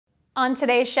On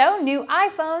today's show, new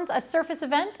iPhones, a Surface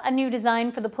event, a new design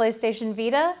for the PlayStation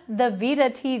Vita, the Vita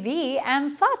TV,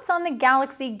 and thoughts on the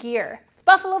Galaxy Gear. It's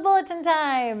Buffalo Bulletin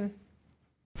time!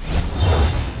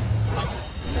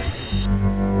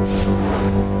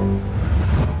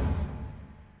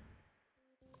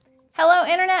 Hello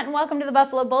Internet and welcome to the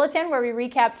Buffalo Bulletin, where we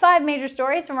recap 5 major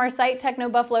stories from our site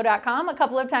technobuffalo.com a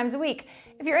couple of times a week.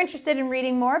 If you're interested in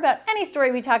reading more about any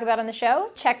story we talk about on the show,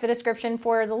 check the description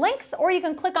for the links, or you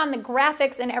can click on the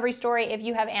graphics in every story if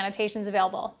you have annotations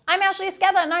available. I'm Ashley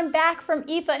Esqueda and I'm back from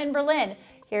IFA in Berlin.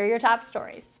 Here are your top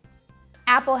stories.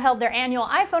 Apple held their annual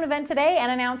iPhone event today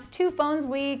and announced 2 phones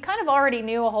we kind of already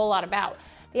knew a whole lot about: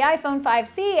 the iPhone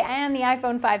 5C and the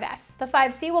iPhone 5S. The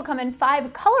 5C will come in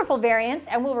 5 colorful variants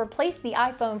and will replace the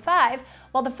iPhone 5,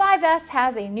 while the 5S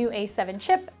has a new A7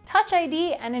 chip, Touch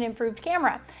ID, and an improved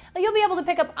camera. You'll be able to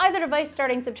pick up either device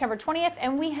starting September 20th,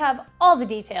 and we have all the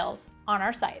details on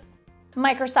our site.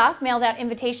 Microsoft mailed out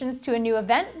invitations to a new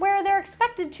event where they're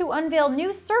expected to unveil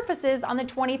new Surfaces on the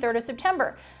 23rd of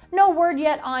September. No word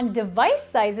yet on device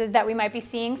sizes that we might be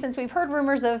seeing, since we've heard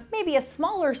rumors of maybe a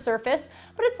smaller Surface,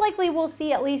 but it's likely we'll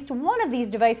see at least one of these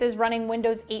devices running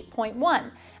Windows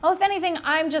 8.1. Well, if anything,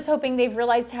 I'm just hoping they've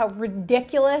realized how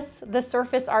ridiculous the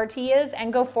Surface RT is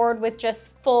and go forward with just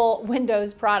full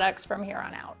Windows products from here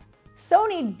on out.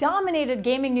 Sony dominated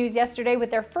gaming news yesterday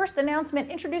with their first announcement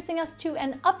introducing us to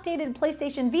an updated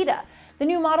PlayStation Vita. The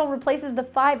new model replaces the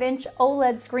 5-inch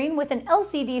OLED screen with an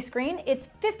LCD screen. It's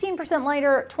 15%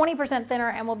 lighter, 20% thinner,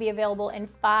 and will be available in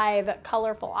 5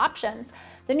 colorful options.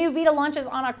 The new Vita launches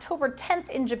on October 10th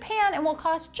in Japan and will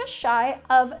cost just shy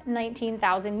of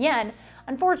 19,000 yen.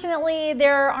 Unfortunately,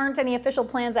 there aren't any official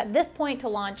plans at this point to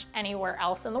launch anywhere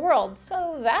else in the world,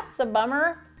 so that's a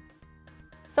bummer.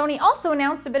 Sony also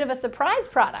announced a bit of a surprise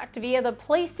product via the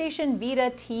PlayStation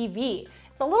Vita TV.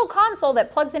 It's a little console that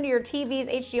plugs into your TV's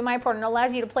HDMI port and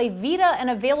allows you to play Vita and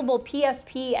available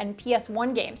PSP and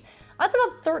PS1 games. That's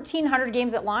about 1,300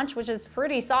 games at launch, which is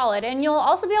pretty solid, and you'll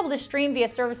also be able to stream via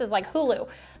services like Hulu.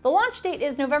 The launch date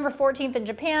is November 14th in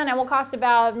Japan and will cost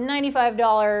about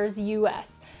 $95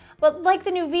 US. But like the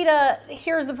new Vita,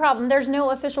 here's the problem. There's no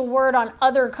official word on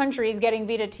other countries getting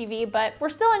Vita TV, but we're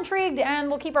still intrigued and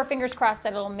we'll keep our fingers crossed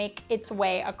that it'll make its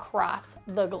way across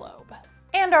the globe.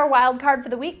 And our wild card for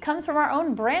the week comes from our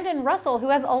own Brandon Russell, who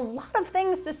has a lot of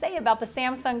things to say about the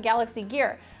Samsung Galaxy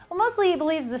Gear. Well, mostly he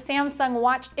believes the Samsung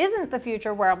Watch isn't the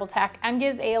future wearable tech and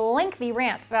gives a lengthy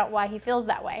rant about why he feels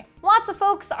that way. Lots of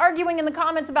folks arguing in the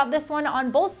comments about this one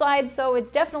on both sides, so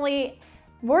it's definitely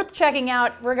worth checking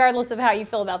out regardless of how you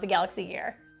feel about the Galaxy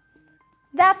Gear.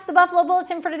 That's the Buffalo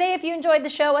Bulletin for today. If you enjoyed the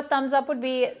show, a thumbs up would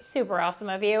be super awesome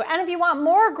of you. And if you want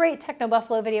more great Techno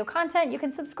Buffalo video content, you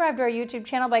can subscribe to our YouTube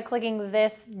channel by clicking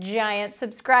this giant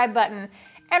subscribe button.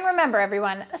 And remember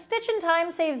everyone, a stitch in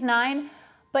time saves 9,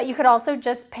 but you could also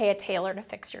just pay a tailor to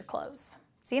fix your clothes.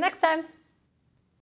 See you next time.